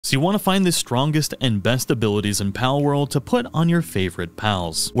So you want to find the strongest and best abilities in Palworld to put on your favorite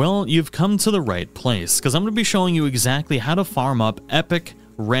pals. Well, you've come to the right place, because I'm going to be showing you exactly how to farm up epic,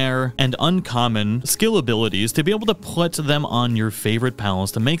 rare, and uncommon skill abilities to be able to put them on your favorite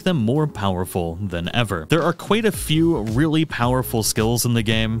pals to make them more powerful than ever. There are quite a few really powerful skills in the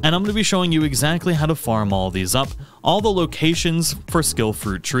game, and I'm going to be showing you exactly how to farm all these up, all the locations for skill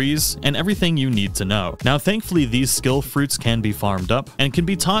fruit trees, and everything you need to know. Now, thankfully, these skill fruits can be farmed up and can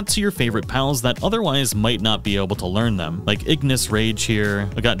be taught to your favorite pals that otherwise might not be able to learn them, like Ignis Rage here.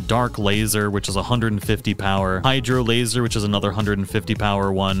 I got Dark Laser, which is 150 power, Hydro Laser, which is another 150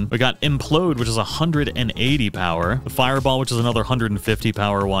 power one. We got Implode, which is 180 power, Fireball, which is another 150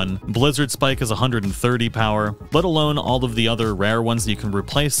 power one, Blizzard Spike is 130 power, let alone all of the other rare ones that you can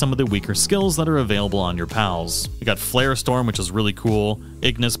replace some of the weaker skills that are available on your pals. We got Flare Storm, which is really cool,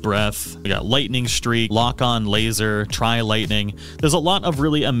 Ignis Breath, we got Lightning Streak, Lock On Laser, Tri Lightning. There's a lot of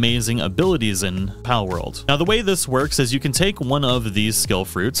really amazing abilities in Palworld. Now, the way this works is you can take one of these skill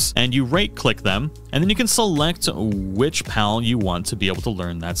fruits and you right click them, and then you can select which pal you want to be able to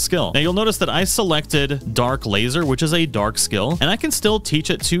learn that skill. Now, you'll notice that I selected Dark Laser, which is a dark skill, and I can still teach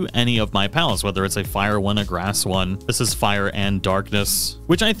it to any of my pals, whether it's a fire one, a grass one. This is fire and darkness,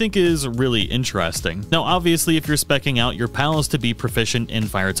 which I think is really interesting. Now, obviously, if you're speccing out your pals to be proficient in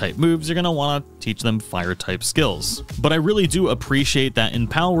fire type moves, you're going to want to teach them fire type skills. But I really do appreciate that in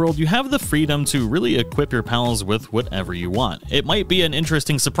Palworld, you have the freedom to really equip your pals with whatever you want. It might be an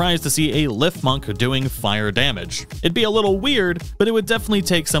interesting surprise to see a Lift Monk doing fire damage. It'd be a little weird, but it would definitely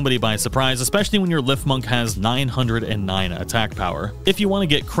take somebody by surprise, especially when your Lift Monk has 909 attack power. If you want to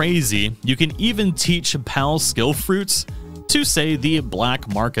get crazy, you can even teach pal skill fruits to, say, the Black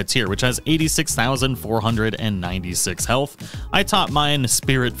Marketeer, which has 86,496 health. I taught mine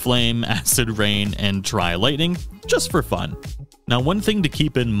Spirit Flame, Acid Rain, and Tri Lightning, just for fun. Now, one thing to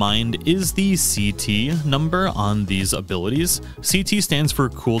keep in mind is the CT number on these abilities. CT stands for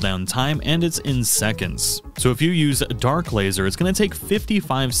cooldown time, and it's in seconds. So if you use Dark Laser, it's going to take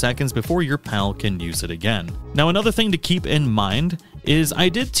 55 seconds before your pal can use it again. Now, another thing to keep in mind is I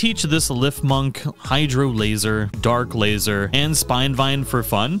did teach this Lift Monk Hydro Laser, Dark Laser, and Spinevine for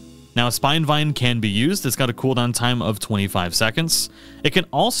fun. Now, Spinevine can be used. It's got a cooldown time of 25 seconds. It can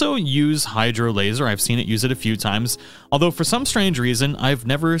also use Hydro Laser. I've seen it use it a few times, although for some strange reason, I've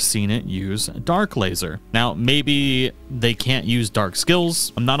never seen it use Dark Laser. Now, maybe they can't use dark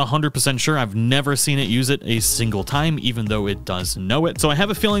skills. I'm not 100% sure. I've never seen it use it a single time, even though it does know it. So I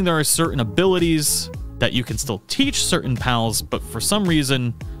have a feeling there are certain abilities that you can still teach certain pals, but for some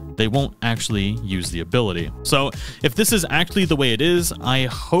reason, they won't actually use the ability. So if this is actually the way it is, I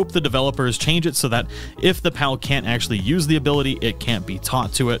hope the developers change it so that if the pal can't actually use the ability, it can't be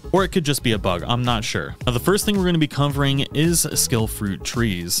taught to it, or it could just be a bug. I'm not sure. Now, the first thing we're going to be covering is skill fruit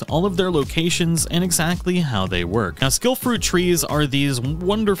trees, all of their locations and exactly how they work. Now, skill fruit trees are these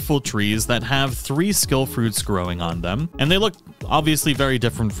wonderful trees that have 3 skill fruits growing on them, and they look obviously very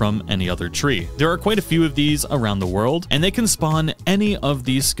different from any other tree. There are quite a few of these around the world, and they can spawn any of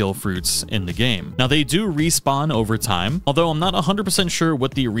these skill fruits in the game. Now, they do respawn over time, although I'm not 100% sure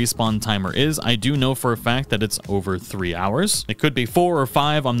what the respawn timer is. I do know for a fact that it's over 3 hours. It could be 4 or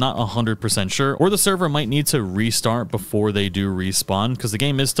 5, I'm not 100% sure, or the server might need to restart before they do respawn, because the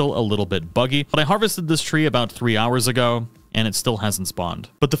game is still a little bit buggy. But I harvested this tree about 3 hours ago, and it still hasn't spawned.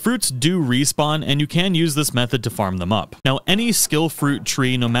 But the fruits do respawn, and you can use this method to farm them up. Now, any skill fruit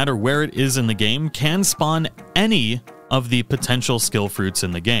tree, no matter where it is in the game, can spawn any of the potential skill fruits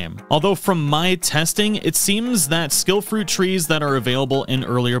in the game. Although from my testing, it seems that skill fruit trees that are available in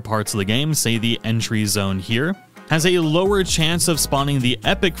earlier parts of the game, say the entry zone here, has a lower chance of spawning the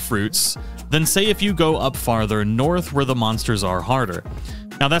epic fruits than, say, if you go up farther north where the monsters are harder.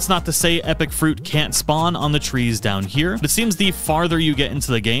 Now, that's not to say epic fruit can't spawn on the trees down here, but it seems the farther you get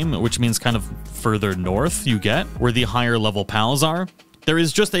into the game, which means kind of further north you get, where the higher level pals are, there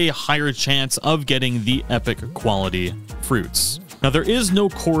is just a higher chance of getting the epic quality fruits. Now, there is no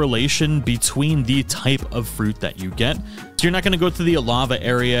correlation between the type of fruit that you get. So you're not going to go to the lava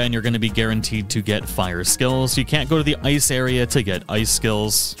area and you're going to be guaranteed to get fire skills. You can't go to the ice area to get ice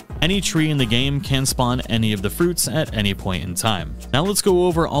skills. Any tree in the game can spawn any of the fruits at any point in time. Now let's go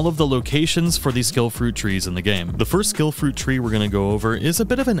over all of the locations for the skill fruit trees in the game. The first skill fruit tree we're going to go over is a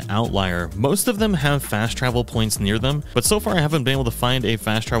bit of an outlier. Most of them have fast travel points near them, but so far I haven't been able to find a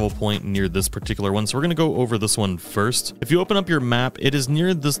fast travel point near this particular one, so we're going to go over this one first. If you open up your map, it is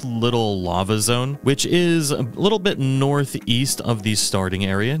near this little lava zone, which is a little bit northeast of the starting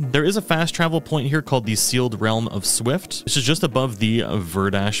area. There is a fast travel point here called the Sealed Realm of Swift, which is just above the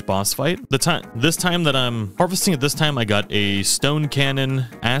Verdash boss fight. This time that I'm harvesting at this time, I got a stone cannon,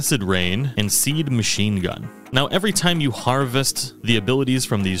 acid rain, and seed machine gun. Now, every time you harvest the abilities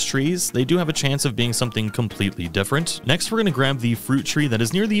from these trees, they do have a chance of being something completely different. Next, we're going to grab the fruit tree that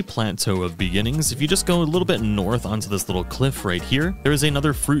is near the Plateau of Beginnings. If you just go a little bit north onto this little cliff right here, there is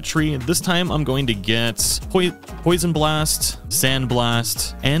another fruit tree. This time, I'm going to get Poison Blast, Sand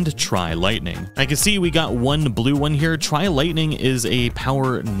Blast, and Tri Lightning. I can see we got one blue one here. Tri Lightning is a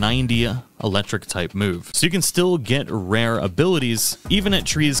power 90 electric type move, so you can still get rare abilities even at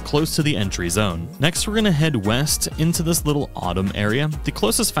trees close to the entry zone. Next, we're gonna head west into this little autumn area. The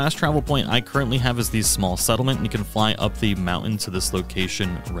closest fast travel point I currently have is the small settlement, and you can fly up the mountain to this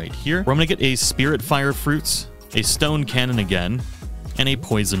location right here, where I'm gonna get a spirit fire fruit, a stone cannon again, and a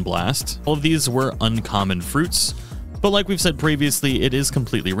poison blast. All of these were uncommon fruits, but like we've said previously, it is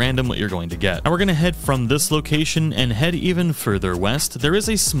completely random what you're going to get. Now we're going to head from this location and head even further west. There is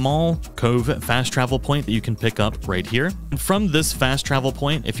a small cove fast travel point that you can pick up right here. And from this fast travel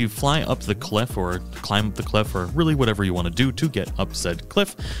point, if you fly up the cliff or climb up the cliff or really whatever you want to do to get up said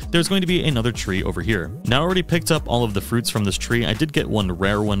cliff, there's going to be another tree over here. Now I already picked up all of the fruits from this tree. I did get one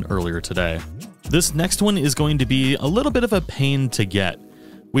rare one earlier today. This next one is going to be a little bit of a pain to get.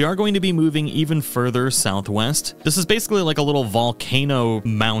 We are going to be moving even further southwest. This is basically like a little volcano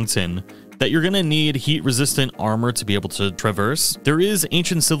mountain that you're going to need heat-resistant armor to be able to traverse. There is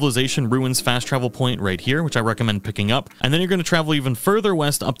Ancient Civilization Ruins fast travel point right here, which I recommend picking up. And then you're going to travel even further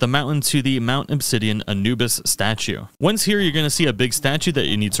west up the mountain to the Mount Obsidian Anubis statue. Once here, you're going to see a big statue that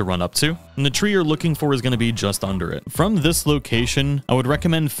you need to run up to, and the tree you're looking for is going to be just under it. From this location, I would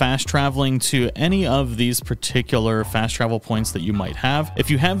recommend fast traveling to any of these particular fast travel points that you might have.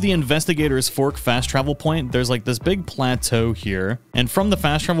 If you have the Investigator's Fork fast travel point, there's like this big plateau here, and from the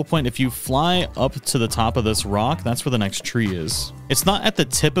fast travel point, if you fly up to the top of this rock, that's where the next tree is. It's not at the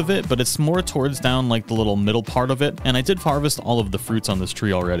tip of it, but it's more towards down like the little middle part of it, and I did harvest all of the fruits on this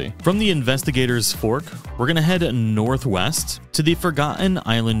tree already. From the Investigator's Fork, we're gonna head northwest to the Forgotten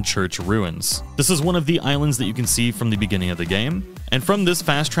Island Church Ruins. This is one of the islands that you can see from the beginning of the game. And from this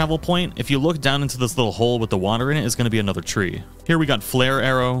fast travel point, if you look down into this little hole with the water in it, is going to be another tree. Here we got Flare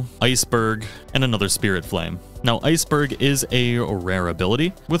Arrow, Iceberg, and another Spirit Flame. Now, Iceberg is a rare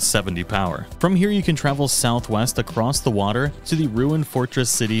ability with 70 power. From here, you can travel southwest across the water to the Ruined Fortress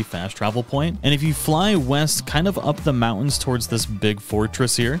City fast travel point. And if you fly west, kind of up the mountains towards this big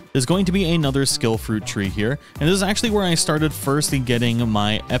fortress here, there's going to be another skill fruit tree here. And this is actually where I started first in getting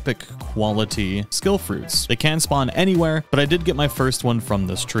my epic quality skill fruits. They can spawn anywhere, but I did get my first one from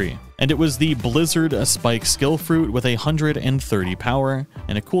this tree. And it was the Blizzard Spike skill fruit with 130 power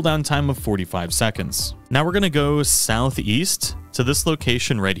and a cooldown time of 45 seconds. Now we're going to go southeast to this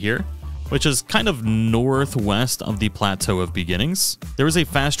location right here, which is kind of northwest of the Plateau of Beginnings. There is a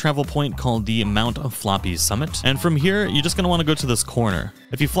fast travel point called the Mount Floppy Summit. And from here, you're just going to want to go to this corner.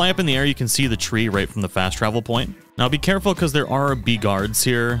 If you fly up in the air, you can see the tree right from the fast travel point. Now be careful because there are bee guards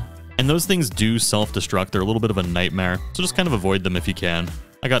here, and those things do self-destruct. They're a little bit of a nightmare, so just kind of avoid them if you can.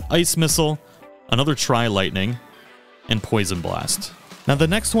 I got Ice Missile, another Tri Lightning, and Poison Blast. Now the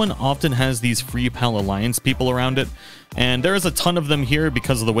next one often has these Free Pal Alliance people around it, and there is a ton of them here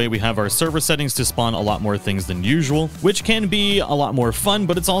because of the way we have our server settings to spawn a lot more things than usual, which can be a lot more fun,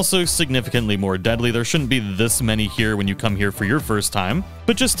 but it's also significantly more deadly. There shouldn't be this many here when you come here for your first time,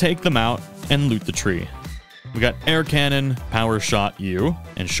 but just take them out and loot the tree. We got Air Cannon, Power Shot U,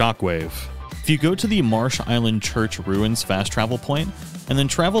 and Shockwave. If you go to the Marsh Island Church Ruins fast travel point, and then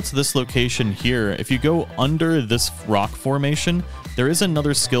travel to this location here, if you go under this rock formation, there is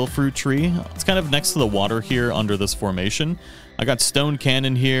another skill fruit tree. It's kind of next to the water here under this formation. I got Stone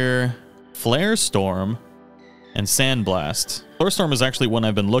Cannon here, Flare Storm, and Sand Blast. Flare Storm is actually one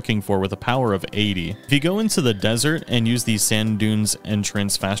I've been looking for with a power of 80. If you go into the desert and use the Sand Dunes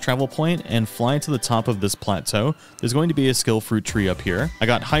entrance fast travel point and fly to the top of this plateau, there's going to be a skill fruit tree up here. I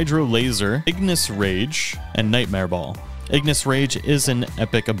got Hydro Laser, Ignis Rage, and Nightmare Ball. Ignis Rage is an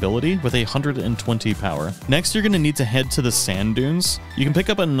epic ability with 120 power. Next, you're going to need to head to the Sand Dunes. You can pick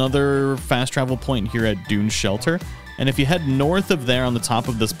up another fast travel point here at Dune Shelter. And if you head north of there on the top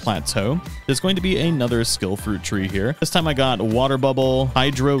of this plateau, there's going to be another skill fruit tree here. This time I got Water Bubble,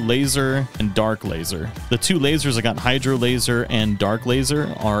 Hydro Laser, and Dark Laser. The two lasers I got, Hydro Laser and Dark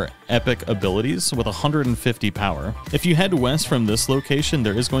Laser, are epic abilities with 150 power. If you head west from this location,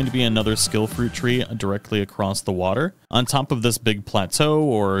 there is going to be another skill fruit tree directly across the water on top of this big plateau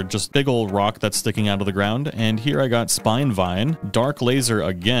or just big old rock that's sticking out of the ground. And here I got Spine Vine, Dark Laser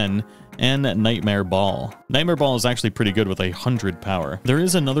again, and Nightmare Ball. Nightmare Ball is actually pretty good with 100 power. There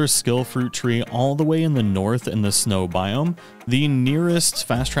is another skill fruit tree all the way in the north in the snow biome. The nearest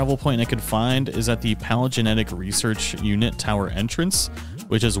fast travel point I could find is at the Paleogenetic Research Unit Tower entrance,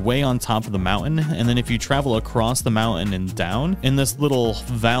 which is way on top of the mountain. And then if you travel across the mountain and down in this little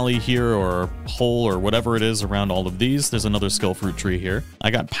valley here, or hole, or whatever it is around all of these, there's another skill fruit tree here. I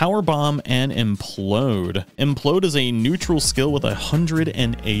got Power Bomb and Implode. Implode is a neutral skill with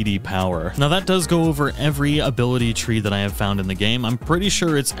 180 power. Now that does go over every ability tree that I have found in the game. I'm pretty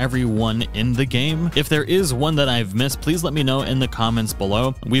sure it's every one in the game. If there is one that I've missed, please let me know in the comments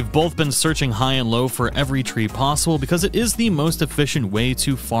below. We've both been searching high and low for every tree possible because it is the most efficient way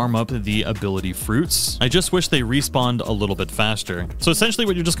to farm up the ability fruits. I just wish they respawned a little bit faster. So essentially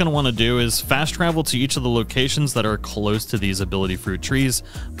what you're just going to want to do is fast travel to each of the locations that are close to these ability fruit trees,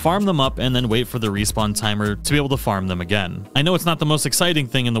 farm them up, and then wait for the respawn timer to be able to farm them again. I know it's not the most exciting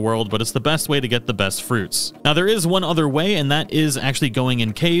thing in the world, but it's the best way to get the best fruits. Now there is one other way, and that is actually going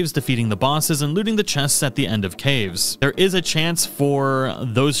in caves, defeating the bosses, and looting the chests at the end of caves. There is a chance for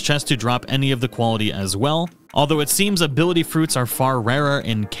those chests to drop any of the quality as well. Although it seems ability fruits are far rarer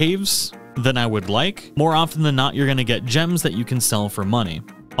in caves than I would like, more often than not you're going to get gems that you can sell for money.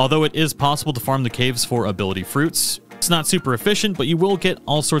 Although it is possible to farm the caves for ability fruits, it's not super efficient, but you will get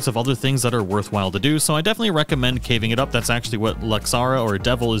all sorts of other things that are worthwhile to do, so I definitely recommend caving it up. That's actually what Luxara or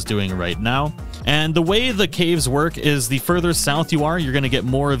Devil is doing right now. And the way the caves work is the further south you are, you're going to get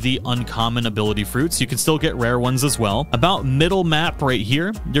more of the uncommon ability fruits. You can still get rare ones as well. About middle map right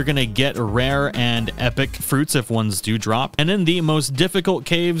here, you're going to get rare and epic fruits if ones do drop. And in the most difficult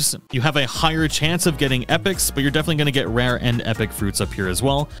caves, you have a higher chance of getting epics, but you're definitely going to get rare and epic fruits up here as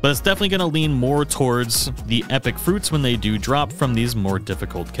well. But it's definitely going to lean more towards the epic fruits when they do drop from these more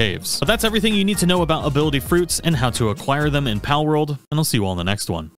difficult caves. But that's everything you need to know about ability fruits and how to acquire them in Palworld, and I'll see you all in the next one.